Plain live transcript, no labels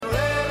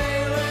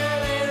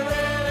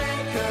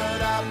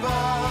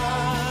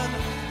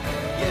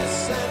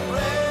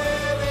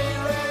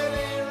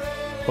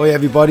Hi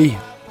everybody,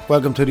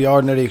 welcome to the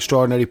Ordinary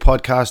Extraordinary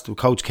podcast with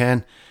Coach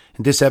Ken.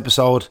 In this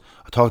episode,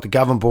 I talked to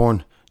Gavin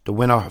Byrne, the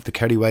winner of the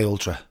Kerry Way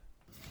Ultra.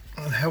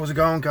 How's it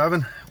going,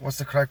 Gavin? What's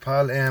the crack,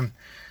 pal?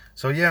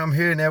 So I'm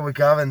here now with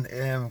Gavin.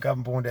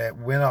 Gavin Byrne, the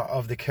winner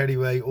of the Kerry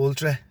Way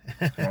Ultra.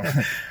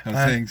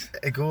 Thanks.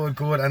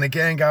 Good. And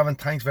again, Gavin,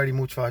 thanks very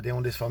much for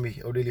doing this for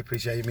me. I really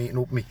appreciate you meeting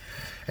up with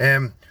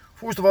me.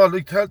 First of all,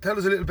 tell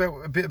us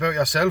a bit about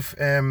yourself,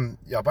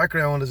 your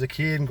background as a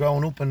kid and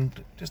growing up, and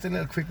just a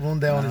little quick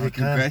rundown if you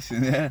can. Good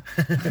question,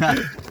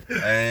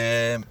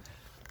 yeah.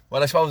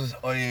 Well, I suppose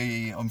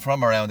I'm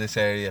from around this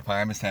area,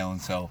 Palmerstown,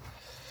 so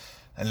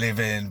I live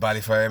in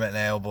Ballyfermot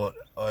now, but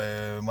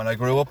when I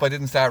grew up I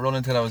didn't start running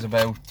until I was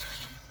about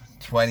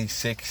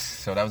 26,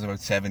 so that was about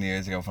 7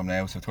 years ago from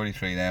now, so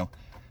 33 now.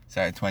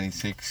 Started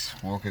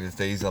 26, working as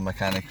diesel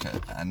mechanic,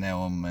 and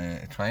now I'm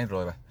a train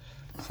driver,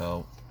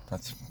 so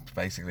that's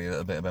basically a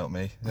little bit about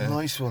me. Yeah.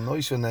 Nice one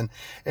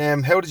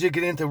then. How did you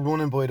get into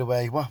running, by the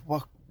way?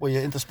 What were you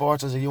into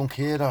sports as a young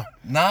kid? Or?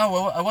 No,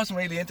 well, I wasn't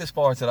really into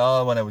sports at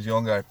all when I was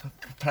younger. I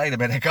played a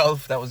bit of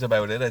golf, that was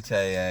about it, I'd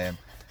say.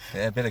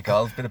 A bit of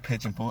golf, a bit of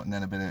pitch and putt, and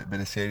then a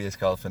bit of serious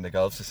golf in the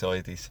golf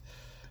societies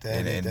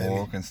in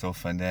work and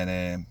stuff. And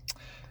then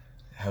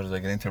how did I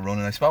get into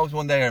running? I suppose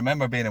one day I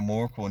remember being in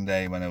work one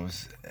day and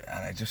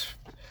I just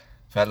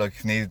felt like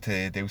I needed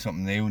to do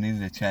something new,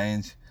 needed a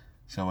change.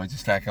 So I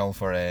just started going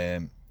for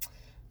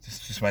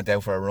just went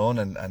out for a run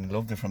and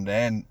loved it from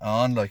then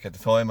on. Like at the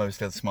time I was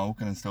still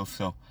smoking and stuff,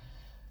 so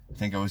I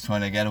think I was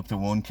trying to get up to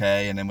 1k,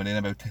 and then within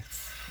about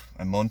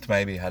a month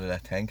maybe I had it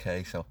at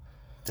 10k. So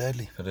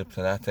deadly. Got up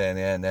to that then,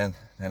 yeah, and then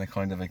I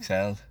kind of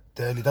excelled.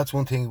 Deadly. That's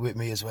one thing with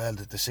me as well.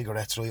 The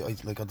cigarettes, right?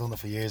 I've done it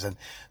for years, and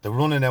the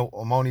running out.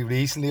 I'm only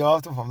recently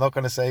off them. I'm not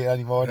going to say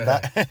any more than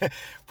that.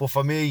 But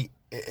for me,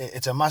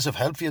 it's a massive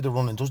help for you, the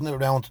running, doesn't it?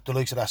 Around the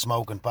likes of that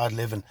smoking, bad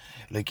living,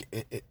 like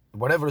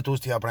whatever it does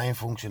to your brain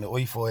function,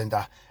 I find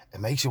that it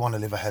makes you want to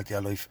live a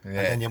healthier life, and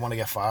then you want to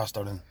get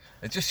faster. And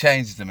it just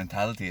changes the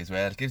mentality as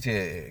well. It gives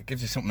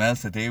you something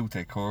else to do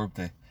to curb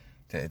the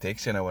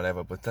addiction or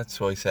whatever. But that's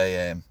why I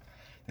say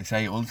they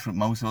say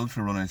most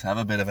ultra runners have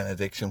a bit of an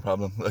addiction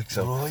problem. Like,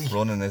 so right.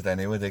 Running is their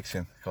new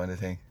addiction kind of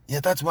thing.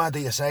 Yeah, that's mad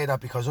that you say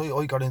that, because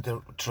I got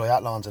into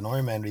triathlons and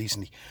Ironman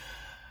recently.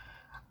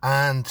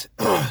 And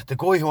the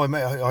guy who I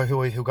met,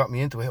 who got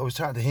me into it, I was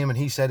talking to him and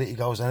he said it, he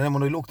goes, and then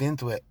when I looked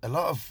into it, a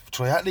lot of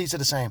triathletes are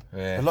the same.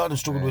 Yeah, a lot of them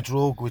struggle with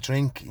with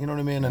drink, you know what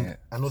I mean, and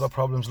other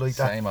problems like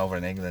that. Same over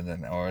in England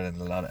and Ireland,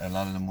 a lot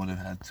of them would have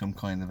had some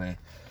kind of a...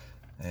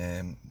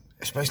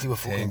 especially with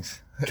fucking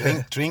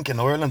drink in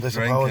Ireland, I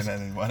suppose.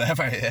 Drinking and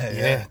whatever,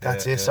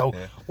 that's it. So,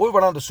 while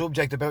we're on the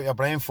subject about your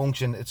brain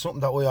function, it's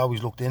something that I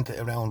always looked into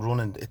around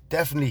running. It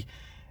definitely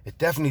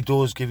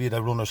does give you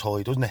the runner's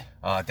high, doesn't it?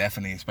 Oh,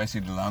 definitely,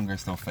 especially the longer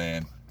stuff.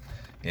 I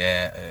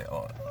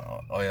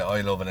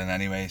love it in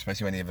any way,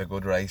 especially when you have a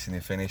good race and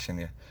you finish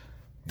and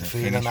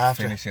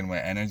finishing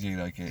with energy,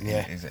 like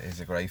is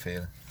a great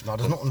feeling. No,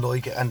 there's nothing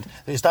like it. And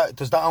does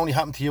that only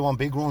happen to you on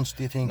big runs,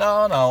 do you think?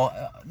 No,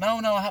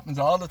 it happens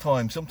all the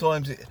time.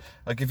 Sometimes,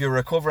 like if you're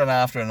recovering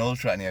after an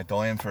ultra and you're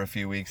dying for a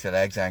few weeks, the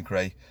legs aren't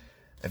great.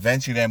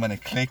 Eventually then when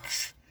it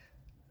clicks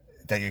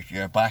that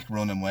you're back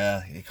running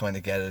well, you kind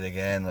of get it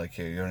again, like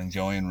you're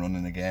enjoying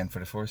running again. For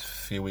the first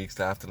few weeks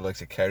after the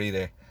likes of Kerry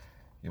there,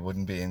 you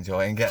wouldn't be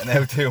enjoying getting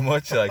out too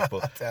much, like,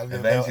 but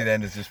eventually then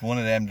there's just one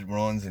of them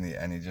runs and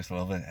you just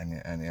love it,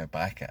 and you're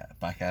back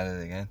at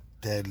it again.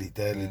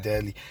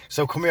 Deadly.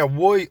 So come here,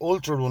 why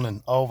ultra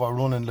running over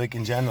running like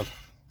in general?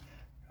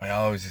 I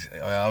always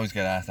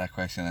get asked that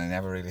question and I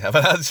never really have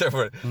an answer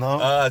for it.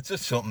 No? It's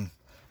just something,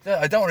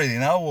 I don't really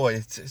know why.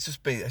 It's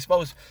just I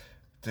suppose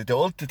the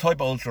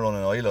type of ultra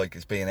running I like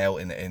is being out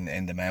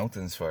in the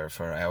mountains for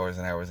hours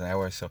and hours and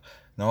hours. So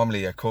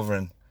normally you're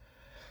covering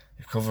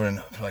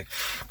like,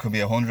 could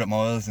be 100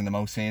 miles in the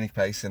most scenic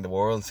place in the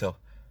world. So,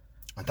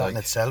 and that in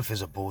itself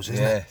is a buzz,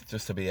 isn't it? Yeah,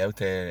 just to be out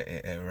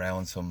there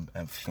around some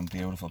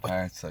beautiful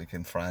parts, like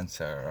in France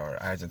or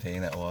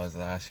Argentina it was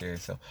last year.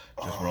 So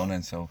just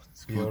running, so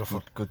it's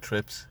good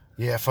trips.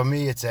 Yeah, for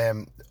me it's I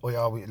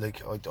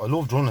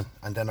loved running,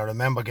 and then I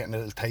remember getting a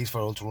little taste for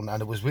ultra running,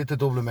 and it was with the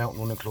Dublin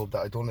Mountain Running Club that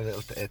I done a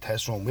little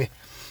test run with.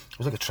 It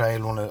was like a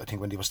trail run, I think,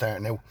 when they were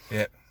starting out.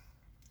 Yeah.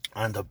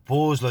 And the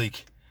buzz,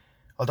 like,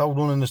 although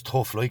running is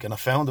tough, like, and I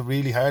found it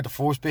really hard, the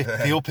first bit, the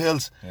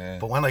uphills. Yeah.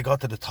 But when I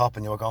got to the top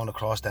and you were going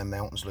across them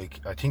mountains,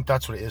 like, I think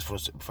that's what it is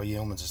for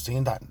humans, is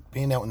seeing that,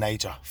 being out in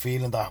nature,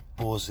 feeling that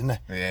buzz, isn't it?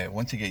 Yeah,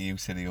 once you get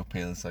used to the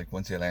uphills, like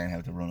once you learn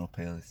how to run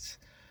uphill, it's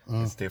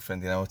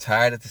different, you know. It's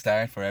hard at the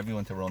start for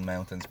everyone to run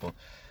mountains, but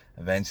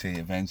eventually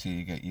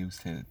you get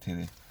used to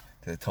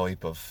the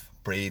type of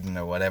breathing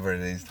or whatever it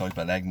is, type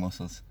of leg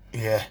muscles.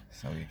 Yeah.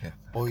 So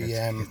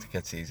it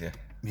gets easier.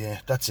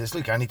 Yeah, that's it. It's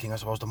like anything, I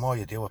suppose. The more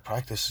you do with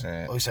practice,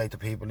 I say to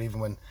people, even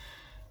when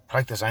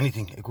practice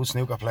anything, a good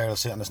snooker player will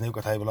sit on the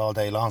snooker table all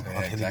day long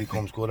until he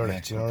becomes good at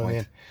it. Do you know what I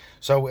mean?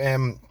 So,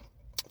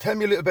 tell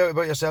me a little bit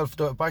about yourself.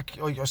 I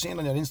seen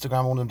on your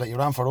Instagram one of them that you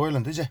ran for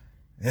Ireland, did you?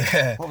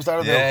 Yeah. What was that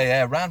about?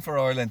 Yeah, ran for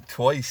Ireland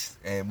twice.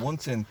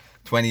 Once in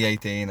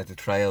 2018 at the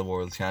Trail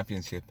World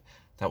Championship.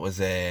 That was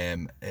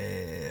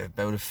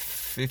about a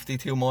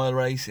 52-mile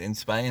race in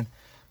Spain.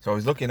 So I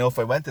was lucky enough.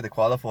 I went to the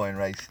qualifying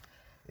race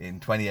in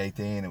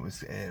 2018. It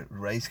was a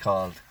race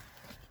called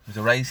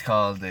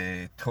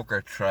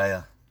Tucker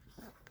Trail,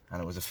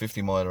 and it was a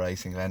 50-mile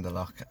race in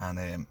Glendalough.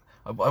 And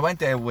I went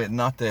there with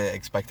not the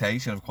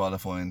expectation of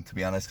qualifying, to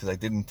be honest, because I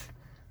didn't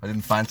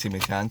fancy my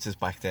chances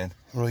back then.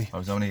 Right.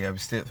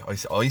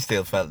 I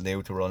still felt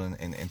new to running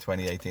in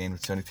 2018,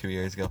 which was only 2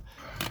 years ago.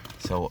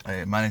 So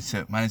I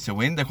managed to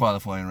win the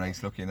qualifying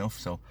race, lucky enough.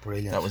 So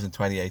brilliant. That was in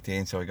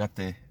 2018. So I got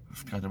to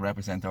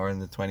represent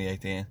Ireland in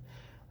 2018,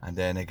 and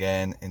then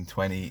again in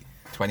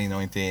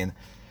 2019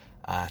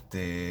 at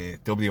the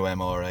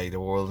WMRA, the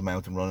World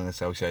Mountain Running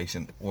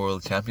Association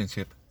World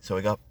Championship. So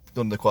I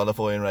done the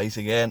qualifying race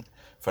again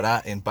for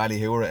that in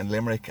Ballyhoura in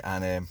Limerick,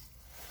 and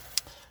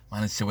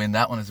managed to win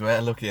that one as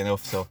well, lucky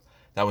enough. So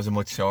that was a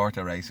much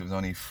shorter race. It was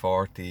only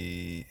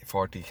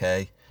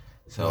 40k.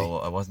 So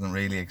I wasn't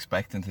really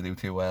expecting to do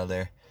too well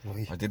there.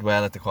 I did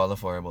well at the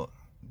qualifier, but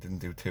didn't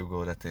do too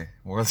good at the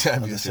World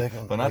Championship.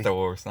 But not the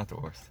worst.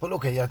 But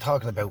look, you're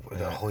talking about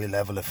the high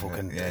level of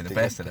fucking the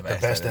best of the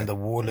best. The best in the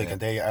world, like, and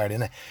they are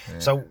in it. Yeah.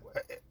 So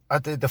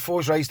at the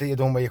first race that you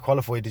done where you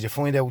qualified, did you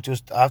find out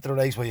just after the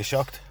race, were you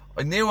shocked?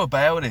 I knew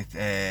about it.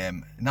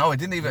 No, I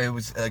didn't even. It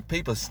was like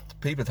people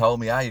told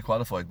me, you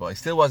qualified, but I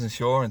still wasn't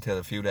sure until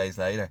a few days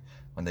later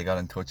when they got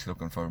in touch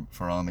looking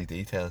for all my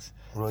details.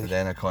 Right. So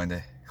then I kind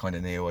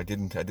of knew. I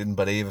didn't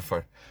believe it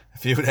for a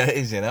few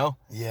days, you know.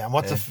 Yeah. And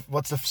what's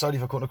the sorry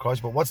for cutting across,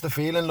 but what's the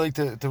feeling like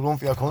to run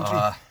for your country?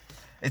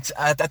 It's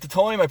at the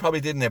time I probably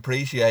didn't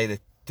appreciate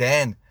it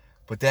then.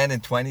 But then in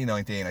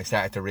 2019, I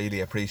started to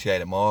really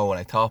appreciate it more when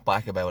I thought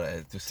back about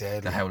it. Just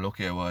how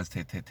lucky I was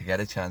to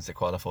get a chance to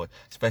qualify,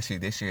 especially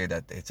this year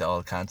that it's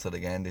all cancelled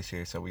again this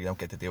year, so we don't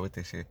get to do it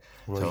this year.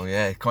 Right. So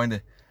yeah, kind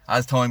of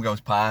as time goes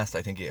past,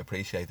 I think you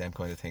appreciate them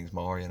kind of things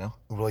more, you know.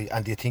 Right,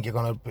 and do you think you're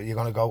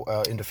gonna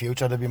go in the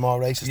future? There'll be more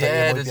races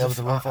that you might be able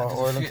to run for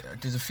Ireland.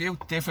 There's a few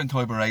different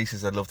type of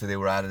races I'd love to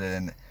do rather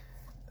than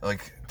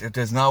like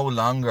there's no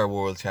longer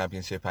World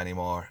Championship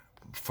anymore.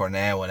 For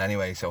now, and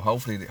anyway, so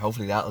hopefully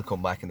that'll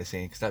come back in the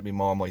scene, because that'd be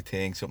more my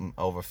thing, something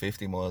over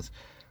 50 miles.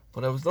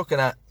 But I was looking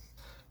at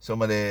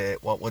some of the,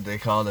 what would they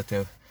call it,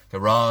 the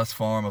rawest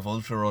form of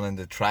ultra running,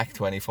 the track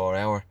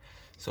 24-hour.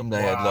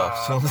 Someday I'd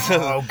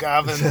love.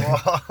 Gavin!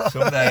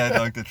 Someday I'd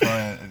like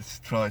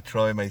to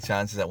try my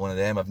chances at one of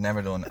them. I've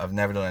never done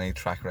any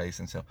track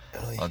racing, so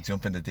I'll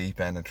jump in the deep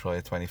end and try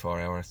a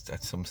 24-hour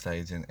at some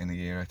stage in a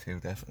year or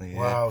two, definitely. Yeah.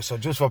 Wow! So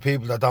just for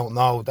people that don't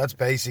know, that's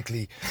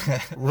basically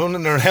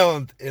running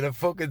around in a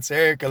fucking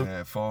circle.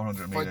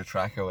 400-meter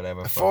track or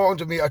whatever. A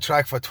 400-meter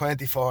track for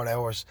 24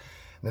 hours.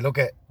 Now look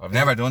at. I've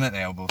never done it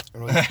now, but.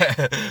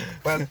 Right.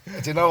 Well,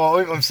 do you know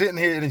what? I'm sitting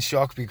here in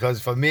shock, because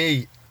for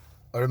me,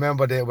 I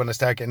remember when I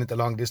started getting into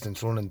long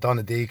distance running,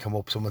 Donna D come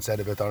up, someone said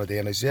about Donna D,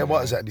 and I said,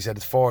 what is that? And he said,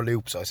 it's 4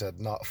 loops. I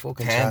said, not a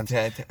fucking chance.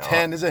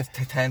 10 is it?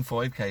 10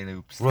 5k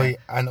loops. Right,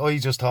 and I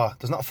just thought,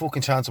 there's not a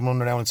fucking chance I'm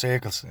running around in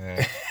circles.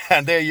 Yeah.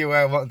 And there you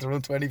are, wanting to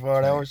run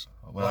 24 hours.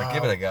 Well, I'll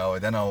give it a go. I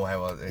don't know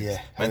how it's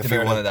meant to be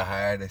one of the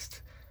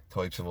hardest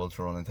types of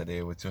ultra running to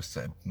do, with just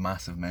a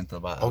massive mental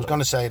battle. I was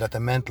going to say that the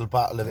mental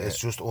battle of it is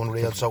just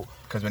unreal.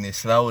 Because when you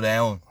slow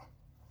down,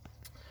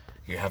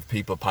 you have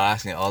people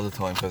passing it all the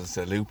time because it's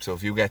a loop. So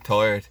if you get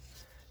tired,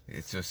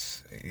 you're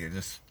just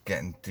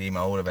getting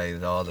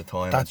demotivated all the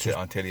time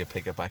until you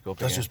pick it back up.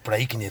 That's just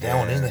breaking you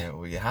down, isn't it?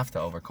 Well, you have to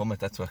overcome it.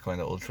 That's what kind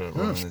of ultra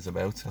running is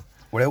about. So.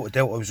 Without a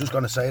doubt, I was just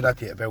going to say that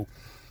to you about,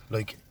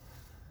 like,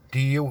 do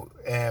you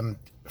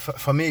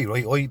for me,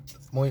 right?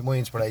 My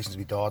inspiration is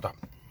my daughter.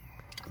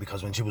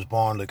 Because when she was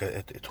born, like,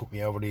 it took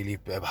me out of a really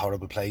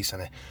horrible place,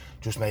 and it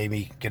just made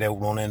me get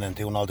out running and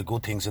doing all the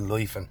good things in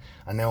life, and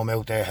now I'm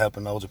out there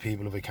helping loads of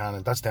people if I can,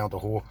 and that's down to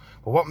her.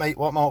 But what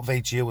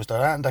motivates you? Is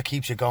there anything that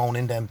keeps you going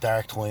in them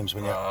dark times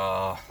when you're...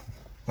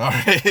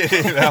 not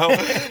really, no,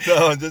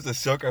 I'm just a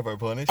sucker for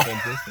punishment.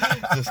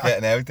 Just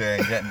getting out there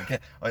and getting.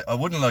 I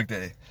wouldn't like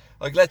to,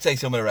 like, let's say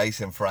some of the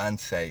races in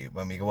France, say,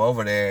 when we go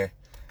over there,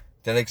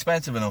 they're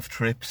expensive enough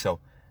trips, so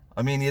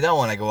I mean, you don't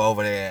want to go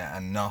over there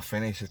and not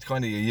finish. It's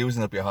kind of, you're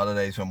using up your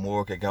holidays from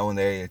work. You're going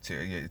there,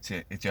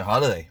 it's your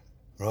holiday.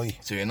 Right.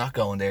 So you're not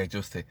going there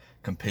just to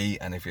compete,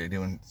 and if you're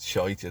doing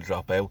shite, you'll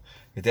drop out.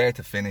 You're there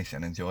to finish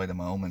and enjoy the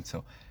moment.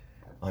 So,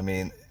 I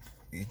mean,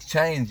 you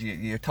change,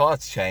 your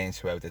thoughts change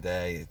throughout the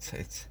day.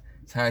 It's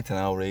hard to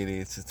know, really.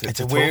 It's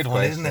a weird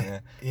one, isn't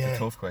it? Yeah. It's a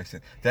tough question.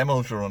 Them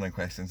ultra running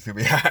questions to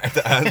be hard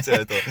to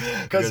answer,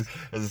 because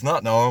it's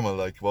not normal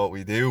like what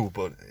we do,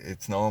 but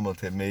it's normal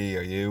to me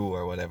or you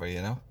or whatever,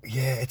 you know.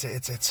 Yeah,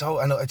 it's so.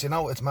 I know, you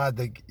know, it's mad.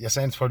 Like, you're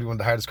saying it's probably one of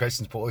the hardest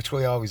questions, but I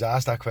try always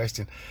ask that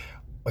question.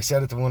 I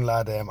said it to one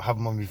lad, I have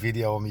him on my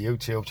video on my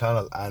YouTube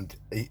channel, and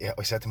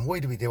I said to him, why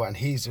do we do it? And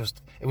he's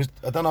just,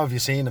 I don't know if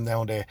you've seen him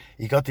down there,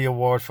 he got the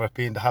award for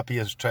being the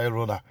happiest trail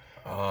runner.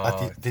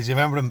 Did you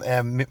remember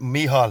him?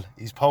 Michal,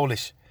 he's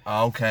Polish.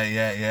 Okay,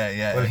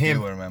 yeah. Well, I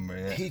do remember,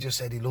 yeah. He just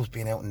said he loves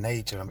being out in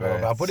nature and blah, blah,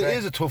 blah. But it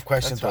is a tough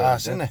question to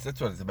ask, isn't it? That's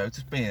what it's about,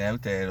 just being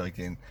out there. Like,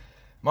 in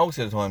most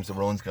of the times the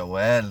runs go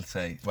well,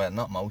 say, well,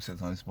 not most of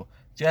the times, but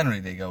generally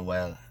they go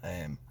well.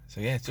 So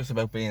yeah, it's just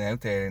about being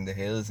out there in the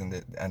hills and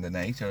the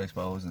nature, I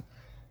suppose. And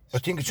I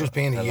think it's just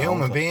being a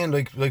human being,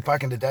 like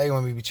back in the day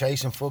when we were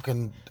chasing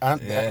fucking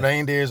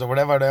reindeers or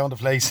whatever around the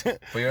place. But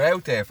you're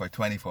out there for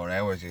 24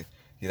 hours. You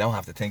don't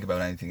have to think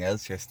about anything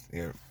else.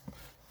 You're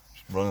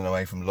running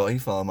away from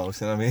life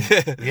almost, you know what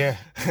I mean? Yeah,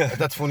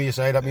 that's funny you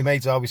say that. My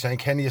mate's always saying,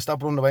 Kenny, you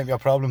stop running away from your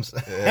problems.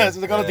 So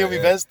they're going to do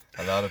my best.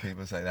 A lot of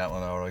people say that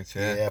one, alright,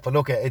 yeah. Yeah, but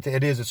look,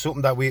 it's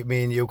something that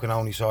me and you can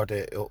only sort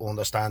of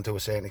understand to a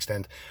certain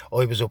extent.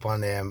 I was up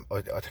on, I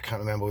can't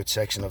remember which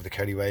section of the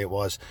Kerry Way it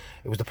was.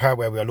 It was the part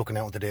where we were looking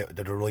out into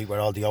the right where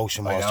all the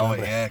ocean was. I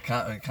know, yeah,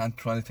 I can't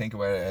try to think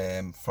of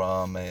where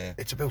from...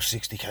 it's about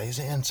 60k, is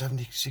it? And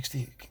 70,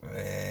 60?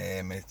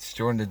 It's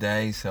during the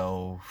day,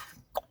 so...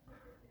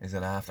 Is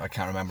it after? I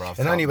can't remember off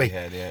the top anyway, of my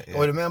head, yeah.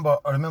 I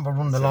remember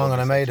running along and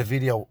I made a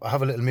video. I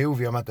have a little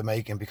movie I'm at the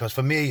making because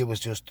for me it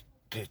was just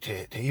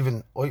to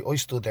even... I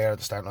stood there at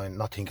the start line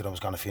not thinking I was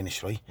going to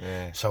finish, right?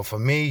 Yeah. So for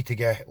me to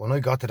get... When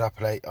I got to that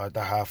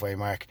that halfway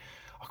mark,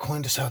 I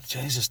kind of said,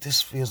 Jesus, this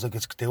feels like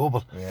it's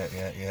doable.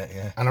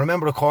 Yeah. And I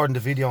remember recording the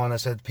video and I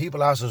said,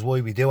 people ask us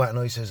why we do it, and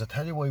I says, I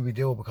tell you why we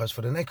do it, because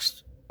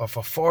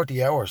for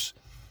 40 hours...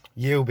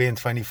 You being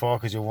 24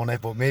 because you won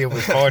it, but me it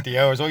was 40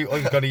 hours. I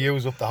was going to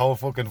use up the whole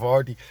fucking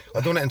 40.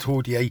 I done it in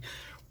 38,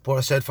 but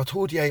I said for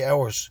 38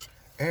 hours,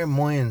 our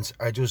minds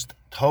are just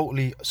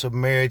totally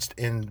submerged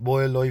in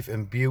wildlife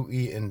and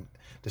beauty and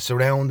the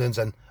surroundings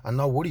and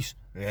no worries.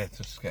 Yeah, it's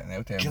just getting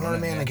out there. Do you know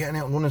running, what I mean? yeah. And getting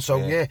out and running. So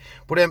yeah.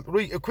 But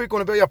right, a quick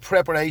one about your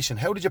preparation.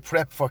 How did you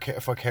prep for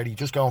Kerry?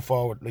 Just going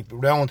forward, like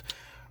around.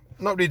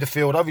 Not really the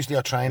field, obviously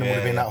our training would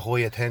have been that high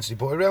intensity,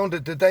 but around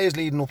the days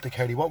leading up to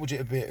Kerry, what would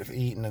you be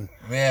eating? And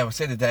yeah, I would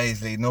say the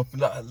days leading up,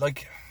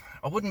 like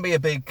I wouldn't be a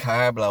big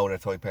carb loader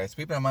type person.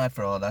 People are mad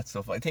for all that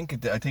stuff. I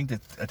think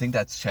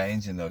that's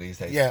changing though these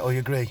days. Yeah, I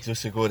agree.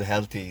 Just a good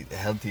healthy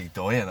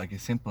diet, like a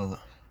simple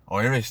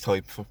Irish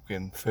type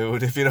fucking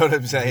food, if you know what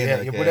I'm saying. Yeah,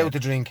 like, without the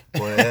drink.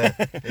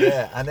 But,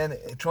 yeah, and then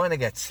trying to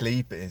get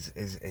sleep is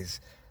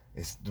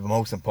the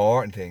most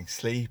important thing.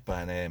 Sleep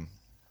and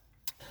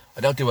I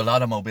don't do a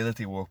lot of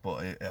mobility work,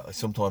 but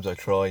sometimes I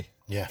try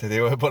to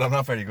do it, but I'm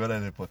not very good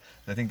at it. But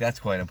I think that's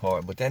quite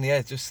important. But then,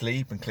 it's just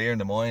sleep and clearing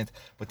the mind.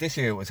 But this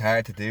year it was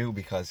hard to do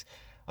because,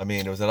 I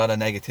mean, there was a lot of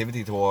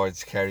negativity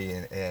towards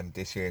Kerry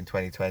this year in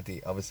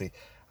 2020, obviously,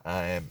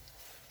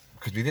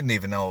 because we didn't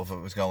even know if it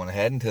was going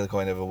ahead until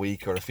kind of a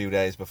week or a few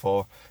days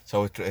before.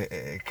 So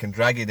it can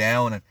drag you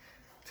down. And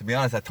to be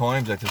honest, at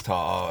times I just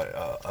thought,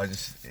 I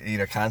just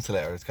either cancel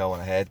it or it's going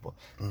ahead. But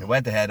it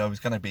went ahead. I was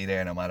going to be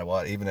there no matter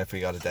what. Even if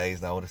we got a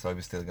day's notice, I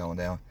was still going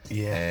down.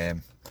 Yeah.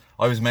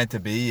 I was meant to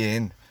be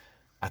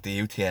at the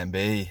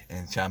UTMB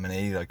in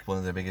Chamonix, like one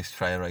of the biggest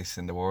trail races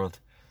in the world.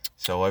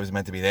 So I was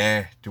meant to be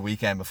there the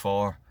weekend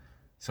before.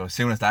 So as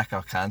soon as that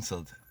got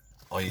cancelled,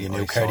 I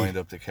signed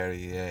up to Kerry.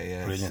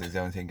 Yeah. Brilliant. There's the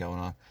only thing going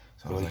on.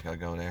 So I was like, I'll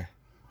go there.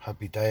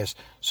 Happy days.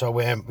 So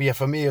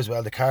for me as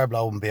well, the carb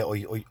loading bit,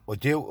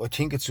 I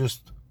think it's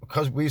just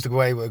because we used to go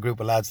away with a group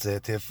of lads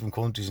to from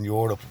countries in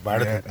Europe,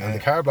 marathon, and the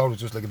carb load was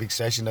just like a big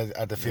session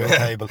at the field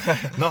table.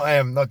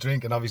 Not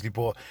drinking obviously,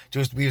 but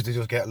we used to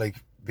just get like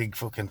big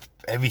fucking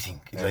everything,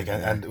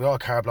 and we're all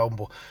carb loading,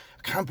 but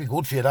it can't be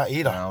good for you that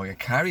either. No, you're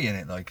carrying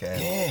it like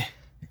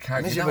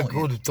Unless you have a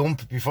good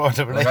dump before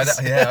the race.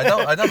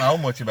 I don't know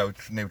much about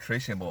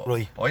nutrition, but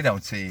right.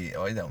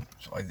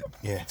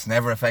 It's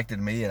never affected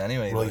me in any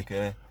way.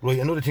 Right. Right.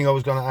 Another thing I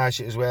was going to ask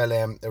you as well,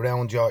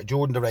 around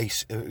during the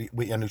race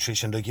with your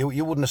nutrition, like you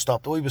wouldn't have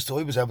stopped. I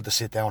was able to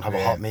sit down, have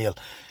a hot meal,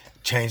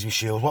 change my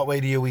shoes. What way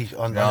do you eat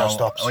on your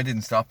stops? I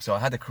didn't stop. So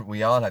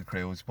we all had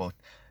crews, but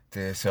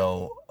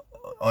so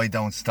I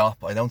don't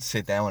stop. I don't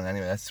sit down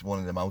anyway. That's one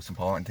of the most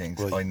important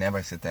things. Right. I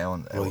never sit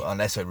down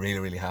unless I really,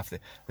 really have to,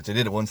 which I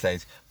did at one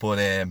stage.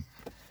 But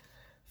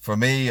for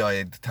me, I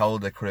had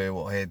told the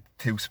crew I had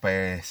 2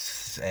 spare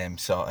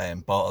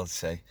bottles,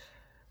 say,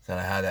 that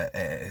I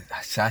had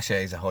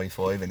sachets of high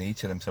five in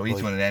each of them. So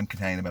each one of them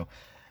contained about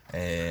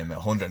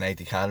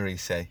 180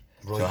 calories, say.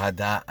 Right. So I had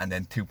that, and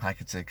then 2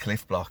 packets of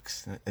Cliff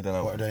Blocks. I don't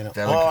know. What are they now?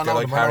 They're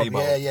like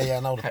Haribo. Yeah, I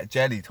know.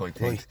 Jelly type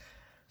things. Right.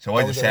 So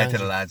I just said to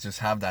the lads, just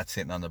have that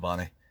sitting on the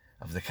bonnet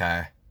of the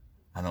car,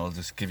 and I'll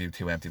just give you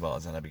 2 empty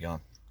bottles and I'll be gone.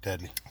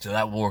 Deadly. So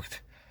that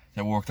worked.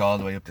 That worked all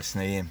the way up to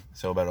Sneem,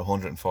 so about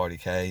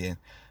 140k in.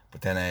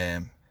 But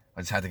then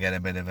I just had to get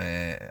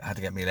had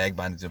to get my leg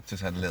bandaged up,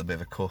 just had a little bit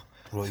of a cut.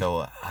 Right.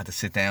 So I had to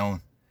sit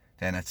down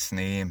then at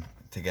Sneem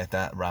to get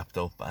that wrapped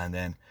up, and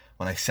then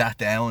when I sat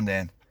down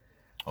then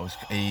I was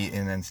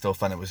eating and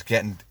stuff, and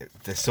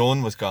the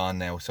sun was gone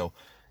now, so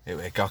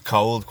it got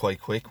cold quite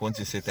quick. Once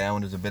you sit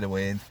down, there's a bit of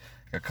wind,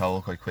 it got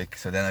cold quite quick.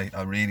 So then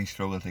I really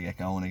struggled to get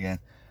going again.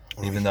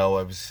 Right. Even though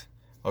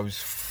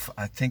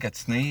I think at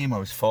Sneem I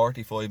was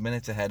 45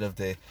 minutes ahead of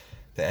the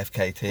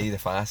FKT, the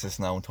fastest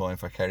known time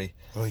for Kerry.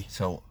 Right.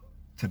 So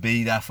to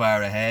be that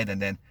far ahead,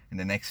 and then in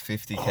the next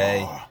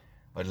 50k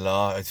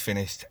I'd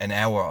finished an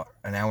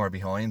hour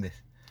behind it.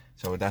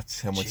 So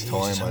that's how much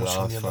time I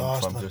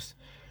lost from just.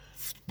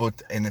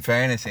 But in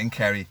fairness, in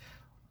Kerry,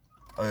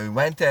 I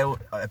went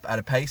out at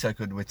a pace I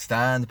could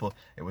withstand, but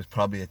it was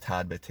probably a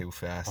tad bit too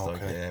fast.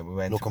 Okay. Like, we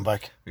went. Looking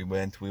back, we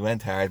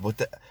went hard,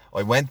 but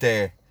I went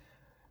there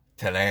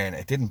to learn.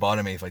 It didn't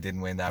bother me if I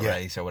didn't win that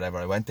race or whatever.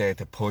 I went there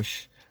to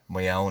push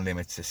my own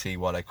limits to see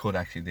what I could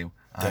actually do,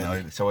 and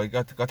I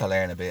got to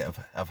learn a bit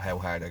of how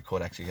hard I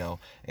could actually go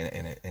in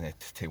a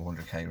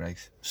 200k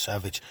race.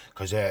 Savage,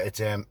 because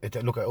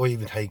look, I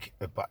even take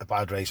a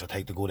bad race, I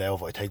take the good out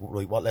of it. I take,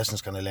 right, what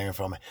lessons can I learn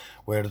from it?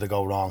 Where did I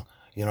go wrong?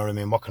 You know what I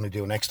mean? What can I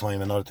do next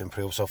time in order to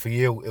improve? So for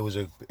you, it was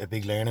a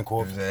big learning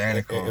curve. It was a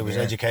learning curve. It was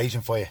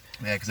education for you.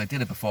 Yeah, because I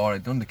did it before.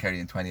 I'd done the Kerry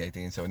in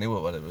 2018, so I knew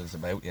what it was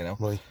about.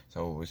 Right.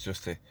 So it was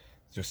just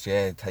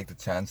take the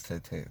chance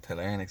to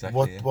learn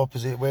exactly. What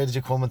was it? Where did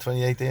you come in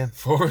 2018?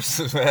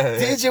 First as well.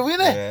 Did you win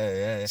it?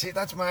 Yeah. See,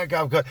 that's my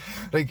Gav.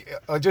 Like,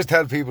 I'll just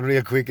tell people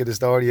real quick the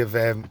story of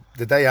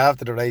the day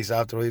after the race,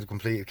 after I had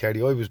completed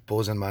Kerry, I was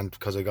buzzing, man,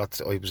 because I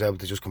was able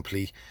to just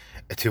complete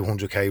a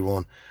 200k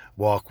run,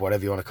 walk,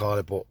 whatever you want to call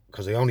it, but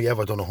because I only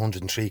ever done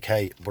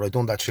 103k, but I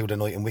done that through the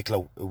night in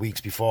Wicklow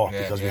weeks before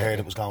because we heard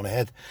it was going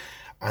ahead.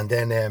 And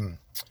then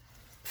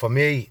for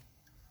me,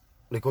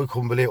 like, I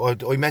couldn't believe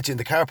I met you in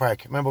the car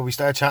park. Remember we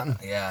started chatting?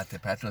 Yeah, at the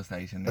petrol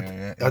station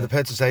there. At the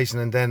petrol station,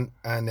 and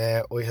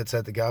I had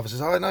said to Gavin, I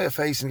says, "Oh, I know your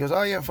face," and he goes,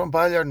 "Oh yeah, I'm from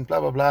Balliard," and blah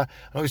blah blah. And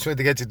I was trying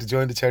to get you to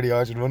join the Cherry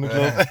Orchard Running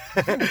Club,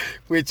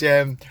 which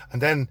and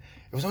then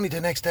it was only the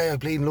next day I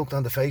bleeding looked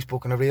on the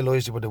Facebook and I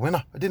realised you were the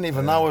winner. I didn't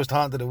even know I was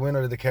talking to the winner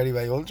of the Kerry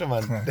Way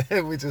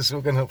Ultraman, which is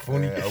fucking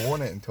funny. Yeah, I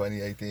won it in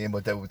 2018,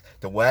 but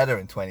the weather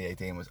in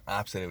 2018 was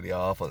absolutely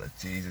awful.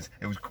 Jesus,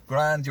 it was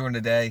grand during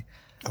the day.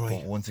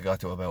 But once it got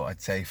to about,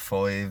 I'd say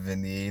 5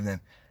 in the evening,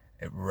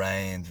 it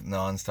rained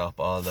non-stop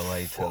all the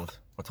way till,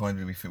 what time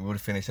did we would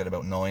have finished at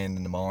about 9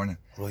 in the morning.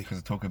 Right. Because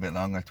it took a bit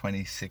longer,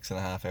 26 and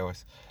a half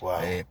hours.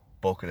 Wow.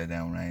 Bucketed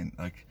down rain.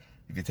 Like,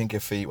 if you think your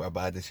feet were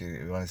bad this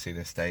year, you want to see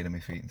the state of my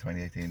feet in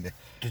 2018.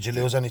 Did you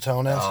lose any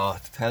toenails? Oh,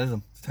 10 of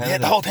them.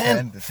 The whole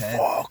 10?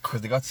 Fuck.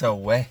 Because they got so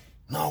wet.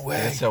 No way.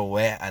 They got so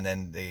wet, and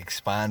then they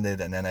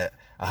expanded, and then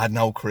I had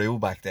no crew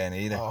back then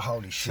either. Oh,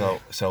 holy shit.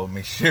 So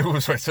my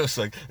shoes were just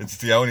like, it's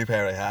the only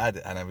pair I had,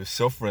 and I was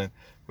suffering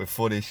with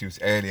foot issues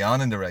early on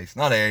in the race.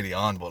 Not early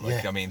on, but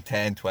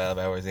 10, 12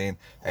 hours in.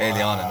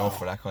 Early on enough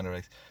for that kind of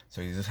race. So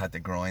you just had to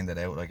grind it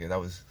out. Like, that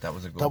was a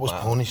good That was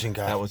battle. punishing,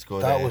 guy. That was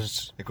good. That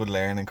was a good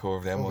learning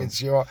curve, them ones.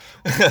 Sure.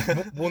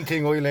 One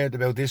thing I learned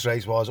about this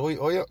race was,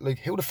 I like,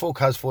 who the fuck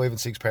has 5 and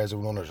 6 pairs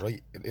of runners,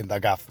 right, in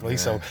that gaff, right? Yeah.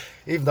 So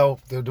even though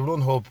the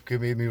Run Hub give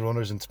me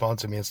runners and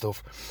sponsor me and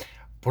stuff,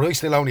 but I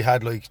still only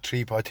had like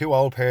 2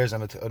 old pairs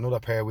and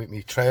another pair with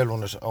me, trail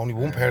runners. Only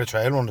one pair of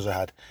trail runners I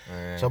had.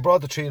 Yeah. So I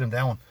brought the 3 of them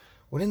down.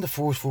 Within the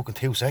first fucking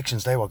 2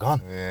 sections, they were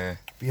gone. Yeah.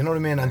 But you know what I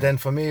mean? And then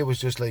for me, it was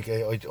just like,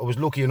 I was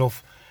lucky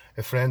enough.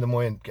 A friend of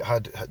mine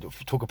had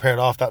took a pair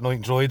off that night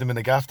and dried them in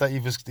the gaff that he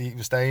was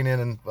staying in,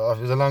 and it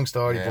was a long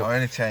story. Yeah, but I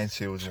only changed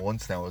shoes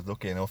once now. I was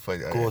lucky enough.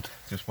 Good.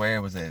 Just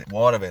where was it?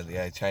 Waterville.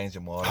 Yeah, I changed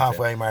in Waterville.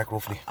 Halfway mark,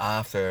 roughly.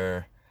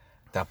 After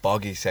that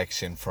boggy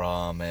section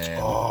from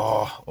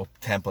up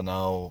Temple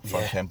Now,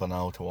 from Temple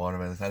Now to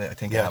Waterville. Is that it? I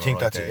think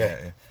that's there.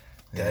 it.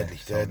 Yeah.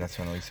 Deadly. That's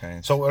when I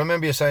changed. So I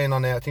remember you saying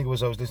on there, I think it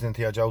was I was listening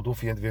to your Joe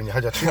Duffy interview, and you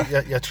had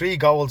your 3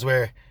 goals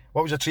where.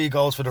 What was your 3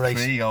 goals for the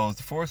race? 3 goals.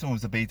 The first one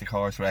was to beat the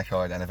course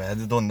record, and if I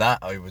had done that,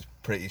 I was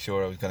pretty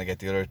sure I was going to get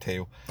the other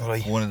 2.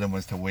 Right. One of them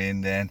was to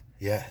win then.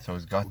 Yeah. So I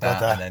got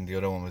that, and then the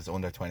other one was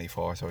under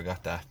 24, so I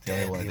got that. The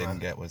only one I didn't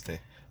get was the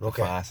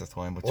fastest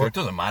time, but it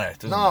doesn't matter.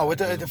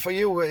 For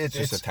you, it's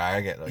just a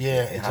target. Like,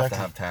 yeah, you have to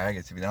have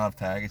targets. If you don't have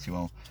targets, you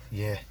won't.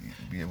 Yeah.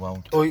 You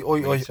won't.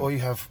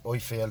 I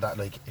feel that,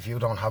 like, if you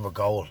don't have a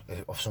goal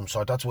of some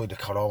sort, that's why the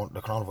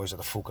coronavirus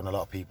are fucking a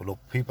lot of people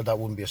up. People that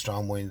wouldn't be as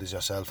strong-minded as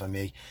yourself and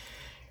me.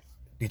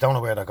 They don't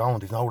know where they're going.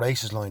 There's no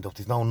races lined up.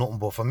 There's no nothing.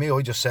 But for me,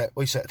 I set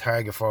a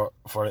target for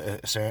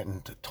a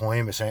certain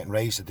time, a certain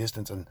race, a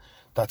distance, and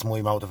that's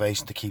my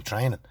motivation to keep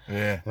training.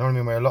 Yeah, you know what I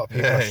mean. Where a lot of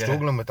people are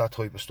struggling with that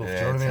type of stuff. Yeah, do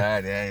you know what I mean?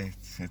 Hard. Yeah,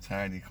 it's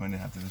hard. You kind of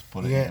have to just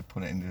put it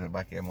into the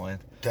back of your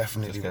mind.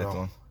 Definitely, just get it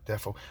done.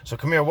 Definitely. So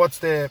come here. What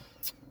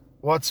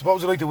was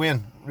it like to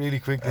win? Really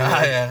quickly.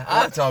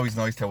 It's always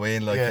nice to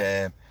win.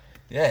 Like.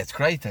 Yeah, it's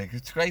great.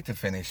 It's great to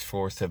finish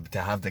first,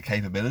 to have the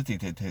capability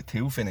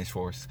to finish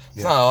first.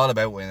 It's not all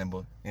about winning,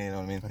 but you know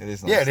what I mean. It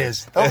is. Nice. Yeah, it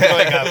is. Don't be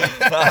like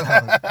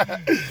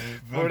that.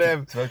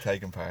 It's about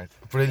taking part.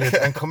 Brilliant.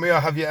 And come here,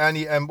 have you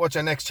any? What's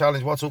your next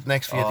challenge? What's up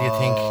next for you? Do you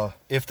think,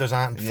 if there's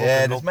anything?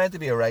 Yeah, there's meant to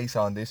be a race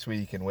on this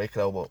week in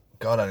Wicklow, but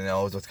God only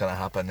knows what's going to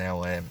happen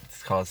now.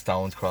 It's called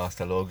Stones Cross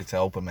the Lug. It's an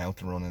open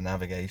mountain run and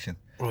navigation.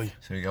 Right.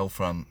 So you go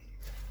from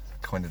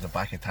kind of the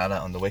back of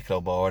Tallaght on the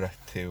Wicklow border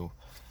to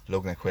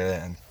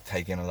Lugnaquilla and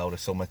take in a load of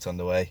summits on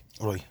the way.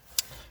 Right.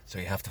 So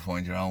you have to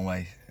find your own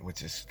way,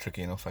 which is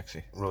tricky enough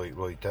actually.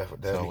 Right,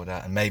 definitely. So with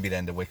that, and maybe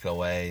then the Wicklow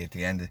Way at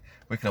the end.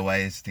 Wicklow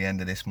Way is the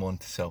end of this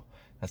month, so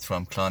that's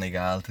from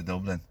Clonegall to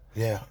Dublin.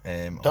 Yeah.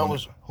 That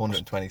was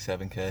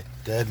 127k.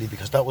 Deadly,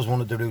 because that was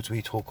one of the routes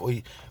we took.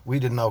 We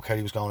didn't know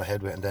Kerry was going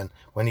ahead with it, and then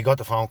when he got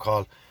the phone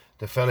call,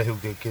 the fella who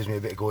gives me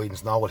a bit of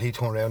guidance now, what he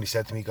turned around, he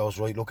said to me, he goes,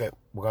 right, look,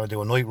 we're going to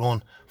do a night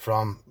run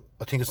from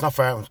I think it's not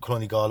far from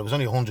Clonegall. It was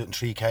only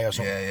 103k or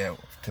something. Yeah,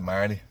 to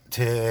Marley.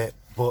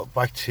 But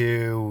back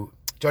to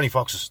Johnny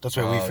Fox's. That's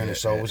where we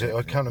finished. Yeah,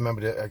 I can't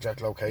remember the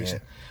exact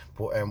location. Yeah.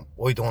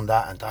 But I done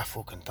that, and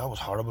that was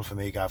horrible for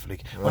me, Gav.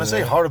 Like, when I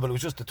say horrible, it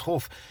was just a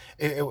tough.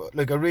 I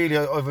have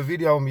a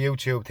video on my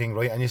YouTube thing,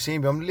 right? And you see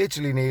me, I'm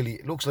literally nearly.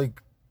 It looks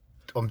like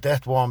I'm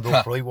death warmed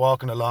up, right?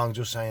 Walking along,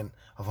 just saying,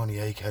 I've only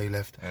 8k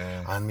left,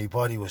 and my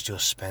body was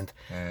just spent.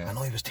 And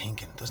I was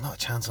thinking, there's not a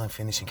chance I'm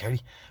finishing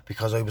Kerry,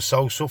 because I was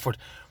so suffered.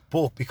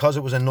 But because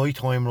it was a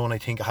night-time run, I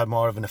think it had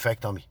more of an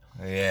effect on me.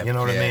 Yeah, you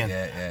know what I mean.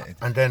 Yeah.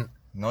 And then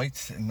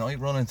night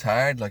running's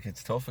hard. Like,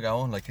 it's tough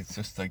going. Like, it's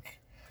just like,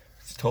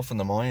 it's tough in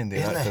the mind,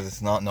 because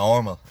it's not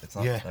normal. It's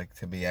not like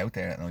to be out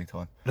there at night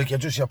time. Like, your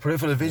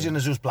peripheral vision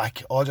is just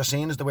black. All you're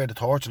seeing is the way the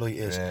torchlight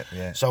is.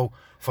 Yeah. So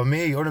for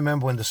me, I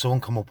remember when the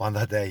sun come up on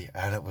that day,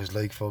 and it was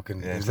like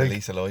fucking. Yeah, it was the like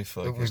lease of life.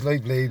 Like, it was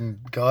like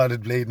bleeding. God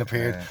had bleeding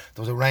appeared. Yeah.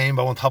 There was a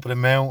rainbow on top of the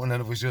mountain,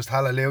 and it was just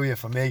hallelujah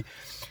for me.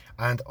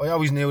 And I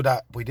always knew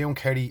that by doing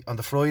Kerry on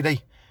the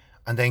Friday,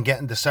 and then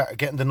getting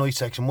the night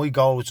section. My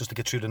goal was just to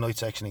get through the night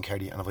section in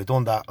Kerry, and if I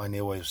done that, I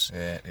knew I was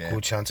a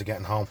good chance of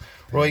getting home.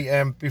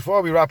 Right,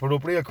 before we wrap it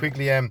up, real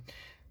quickly,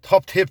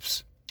 top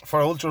tips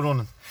for ultra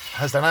running.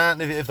 Has there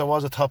anything, if there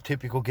was a top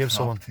tip you could give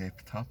someone?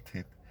 Top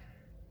tip.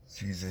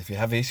 Jesus, if you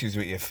have issues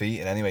with your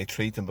feet in any way,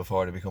 treat them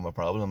before they become a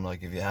problem.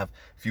 Like, if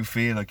you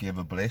feel like you have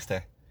a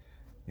blister,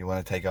 you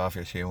want to take off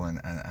your shoe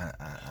and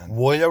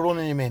while you're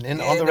running, you mean?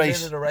 On the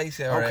race? In the race,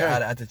 or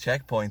at the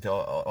checkpoint.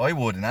 I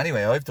wouldn't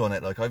anyway. I've done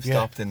it. Like, I've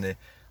stopped in the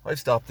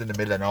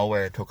middle of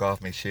nowhere, took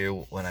off my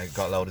shoe when I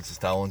got loaded of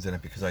stones in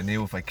it, because I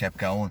knew if I kept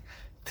going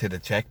to the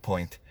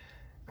checkpoint,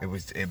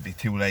 it'd be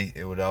too late.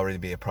 It would already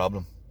be a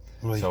problem.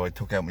 Right. So I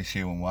took out my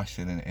shoe and washed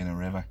it in a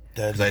river,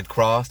 because I'd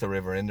crossed the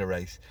river in the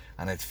race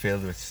and it's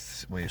filled with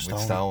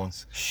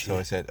stones. Shit. So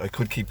I said I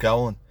could keep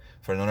going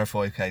for another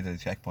 5k to the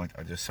checkpoint,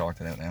 or just sort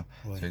it out now.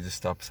 Right. So I just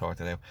stopped,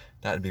 sort it out.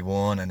 That'd be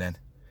one, and then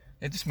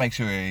just make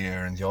sure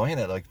you're enjoying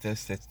it. Like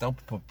this, don't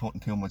putting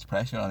too much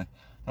pressure on it.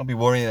 Don't be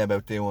worrying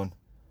about doing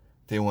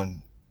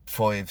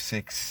 5,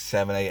 6,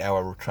 7, 8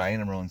 hour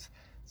training runs.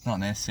 It's not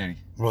necessary.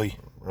 Right.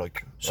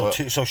 Like, so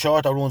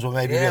shorter runs will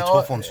maybe be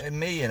tough ones.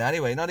 Me, and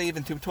anyway, not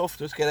even too tough.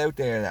 Just get out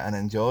there and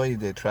enjoy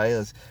the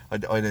trails.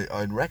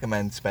 I'd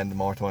recommend spending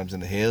more times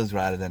in the hills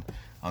rather than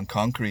on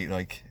concrete.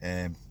 Like,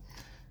 I'm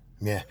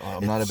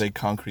not a big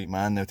concrete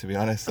man now, to be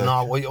honest. Like,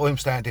 no, I'm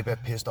starting to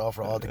get pissed off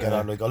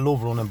altogether. Like, I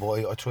love running,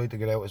 but I try to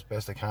get out as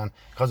best I can,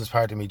 because it's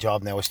part of my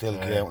job now. I still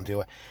get out and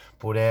do it.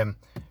 But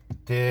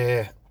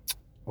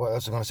what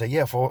else was I going to say?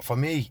 Yeah, for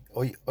me,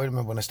 I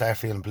remember when I started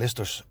feeling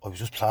blisters, I was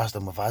just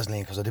plastering with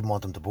Vaseline because I didn't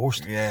want them to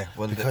burst. Yeah,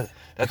 well,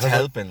 that's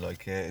helping.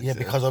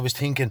 Because I was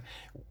thinking,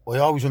 I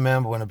always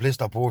remember when a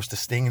blister burst, the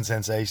stinging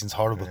sensation's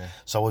horrible. Yeah.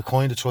 So I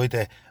kind of tried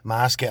to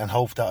mask it and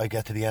hope that I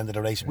get to the end of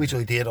the race, which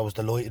I did. I was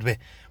delighted with.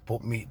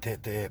 But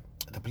the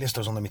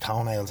blisters under my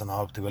toenails and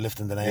all, they were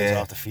lifting the nails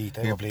off the feet.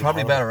 They You're were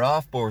probably horrible. Better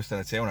off bursting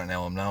it sooner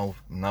now. I'm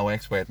no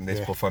expert in this,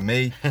 but for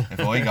me,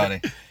 if I got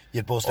it,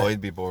 you'd burst it. I'd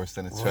be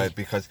bursting it straight,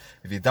 because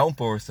if you don't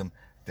burst them,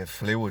 the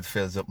fluid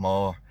fills up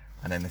more,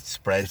 and then it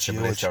spreads the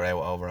blister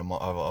out over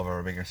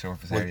a bigger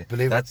surface area.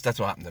 That's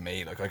what happened to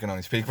me. Like, I can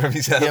only speak for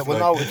myself. Yeah, well,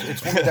 no,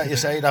 it's funny that you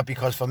say that,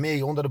 because for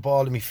me, under the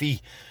ball of my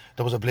feet,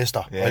 there was a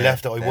blister. I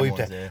left it, I wiped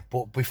it. Yeah.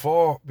 But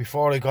before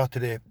I got to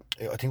I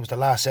think it was the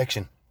last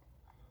section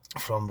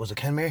from, was it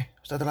Kenmare?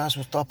 Was that the last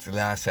one stopped? The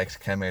last section,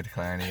 Kenmare to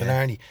Killarney.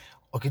 Killarney.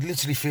 I could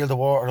literally feel the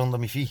water under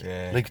my feet,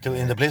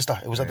 in the blister.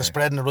 It was at the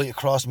spreading it right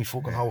across my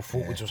fucking whole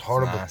foot, which was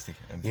horrible. It's nasty,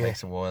 and it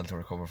takes a while to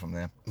recover from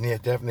them. Yeah,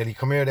 definitely.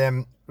 Come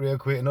here, real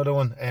quick, another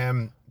one.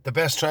 The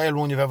best trail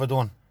run you've ever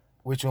done?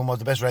 Which one was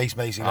the best race,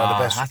 basically? Or the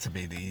best? It had to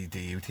be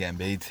the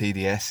UTMB,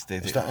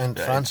 TDS. Is that in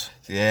France?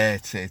 Yeah,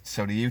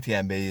 so the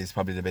UTMB is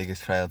probably the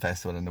biggest trail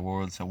festival in the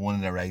world. So one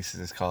of the races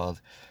is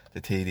called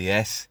the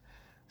TDS.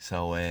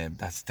 So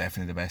that's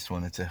definitely the best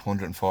one. It's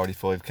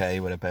 145k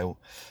with about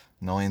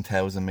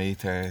 9,000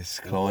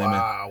 meters climbing.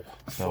 Wow.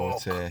 So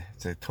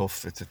it's a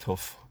tough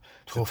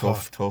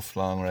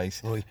long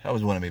race. Right. That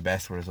was one of my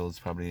best results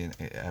probably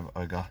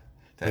I got.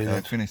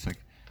 I finished like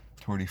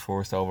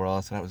 31st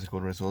overall, so that was a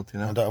good result, you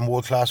know. And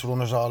world class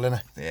runners all in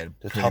it. Yeah,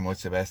 pretty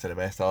much the best of the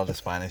best. All the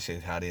Spanish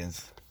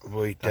Italians.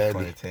 Right, that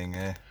kind of thing,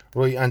 yeah.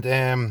 Right,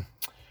 and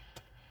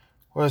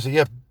what is it?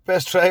 Yeah,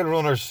 best trail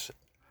runners.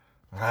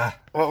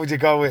 What would you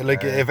go with?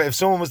 Like, if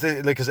someone was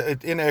to, like, 'cause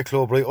in our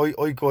club, right,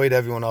 I guide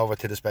everyone over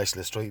to the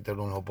specialist, right? They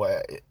run up,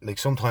 but like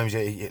sometimes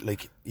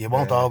you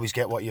won't always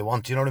get what you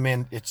want. Do you know what I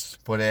mean?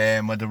 But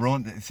with the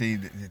run, see,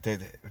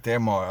 they're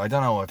more. I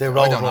don't know. What, they're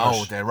road runners.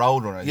 Know, they're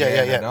road runners.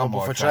 Yeah.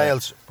 But for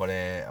trails. But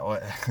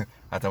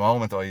at the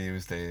moment, I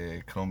use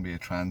the Columbia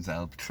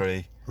Transalp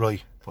 3.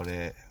 Right. But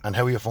and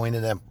how are you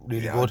finding them?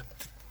 Really good.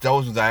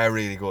 Those ones are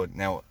really good.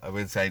 Now I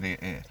will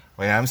say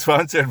I am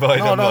sponsored by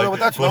them. No, but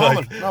that's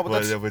normal.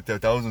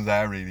 But those ones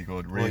are really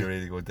good,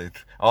 really good.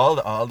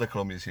 All the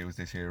Columbia shoes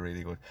this year are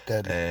really good.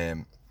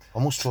 Deadly. I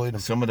must try them.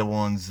 Some of the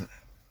ones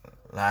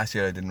last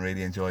year I didn't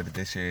really enjoy, but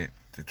this year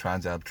the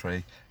Transalp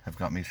 3 have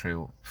got me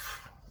through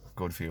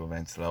good few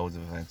events, loads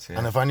of events. Yeah.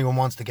 And if anyone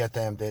wants to get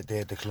them,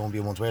 the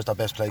Columbia ones, where's the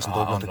best place in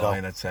Dublin to go?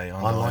 Online, I'd say.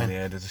 Online,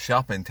 yeah. There's a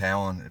shop in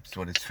town,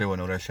 but it's through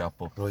another shop,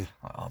 but right.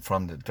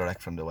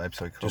 Direct from the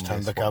website. Just tell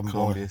them the Gavin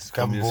Byrne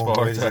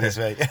Sport. This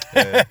way.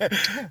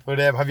 But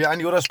have you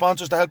any other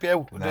sponsors to help you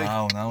out?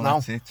 No,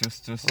 that's it.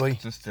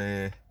 Just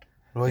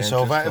Right, yeah,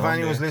 so if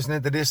anyone's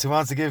listening to this who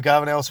wants to give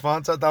Gavin a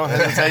sponsor, don't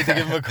hesitate to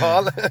give him a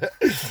call.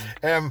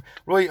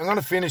 Right, I'm going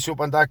to finish up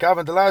on that.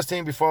 Gavin, the last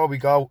thing before we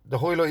go, the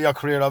highlight of your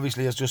career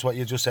obviously is just what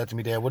you just said to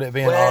me there. Would it have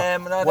been,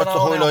 what's the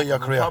highlight of your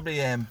career?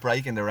 Probably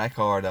breaking the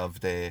record of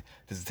there's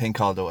a thing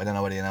called, I don't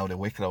know whether you know, the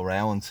Wicklow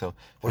Round. So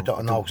I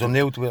don't know, because I'm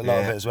new to it, a lot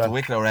of it as well. The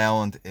Wicklow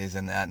Round is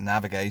a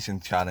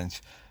navigation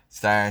challenge.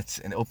 Starts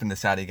up in the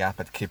Sadie Gap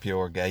at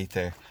Kipure Gate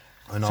there.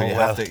 I know,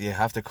 so you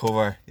have to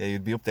cover,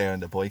 you'd be up there on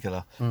the bike a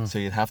lot, so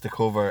you'd have to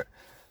cover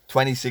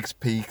 26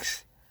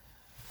 peaks.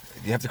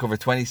 You have to cover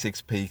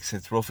 26 peaks.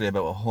 It's roughly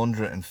about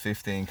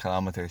 115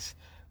 kilometres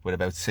with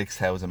about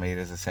 6,000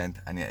 metres ascent,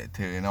 and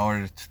in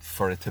order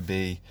for it to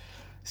be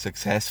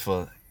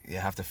successful, you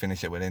have to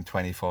finish it within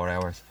 24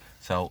 hours.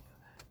 So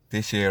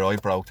this year I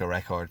broke the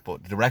record,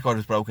 but the record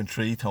was broken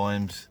 3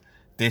 times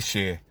this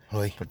year.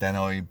 Right. But then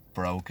I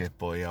broke it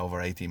by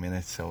over 80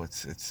 minutes, so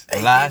it's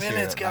 80 last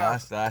minutes, year.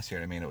 Last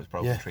year, I mean, it was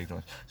broken 3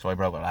 times. So I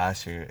broke it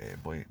last year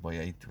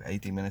by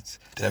 80 minutes,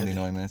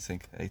 79 minutes, I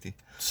think, 80.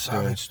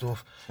 Savage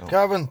stuff. So.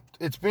 Gavin,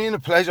 it's been a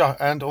pleasure,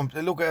 and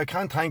look, I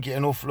can't thank you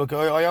enough. Look,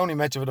 I only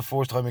met you for the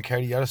first time in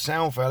Kerry. You're a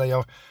sound fella.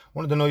 You're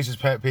one of the nicest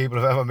people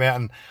I've ever met,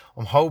 and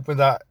I'm hoping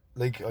that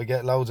I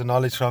get loads of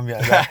knowledge from you.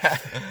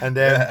 And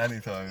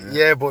anytime.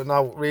 Yeah, but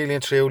no, really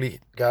and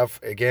truly, Gav,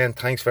 again,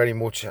 thanks very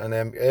much. And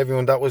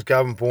everyone, that was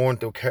Gavin Byrne,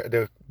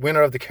 the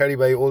winner of the Kerry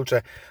Bay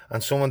Ultra,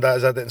 and someone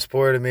that has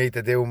inspired me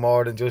to do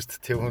more than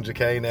just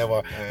 200k now,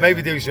 or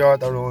maybe do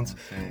shorter runs.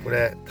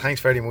 But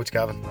thanks very much,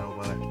 Gavin.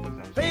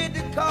 Paid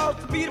the cost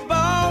to be the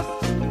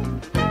boss.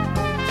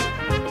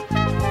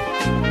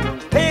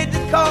 Paid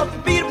the cost to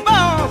be the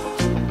boss.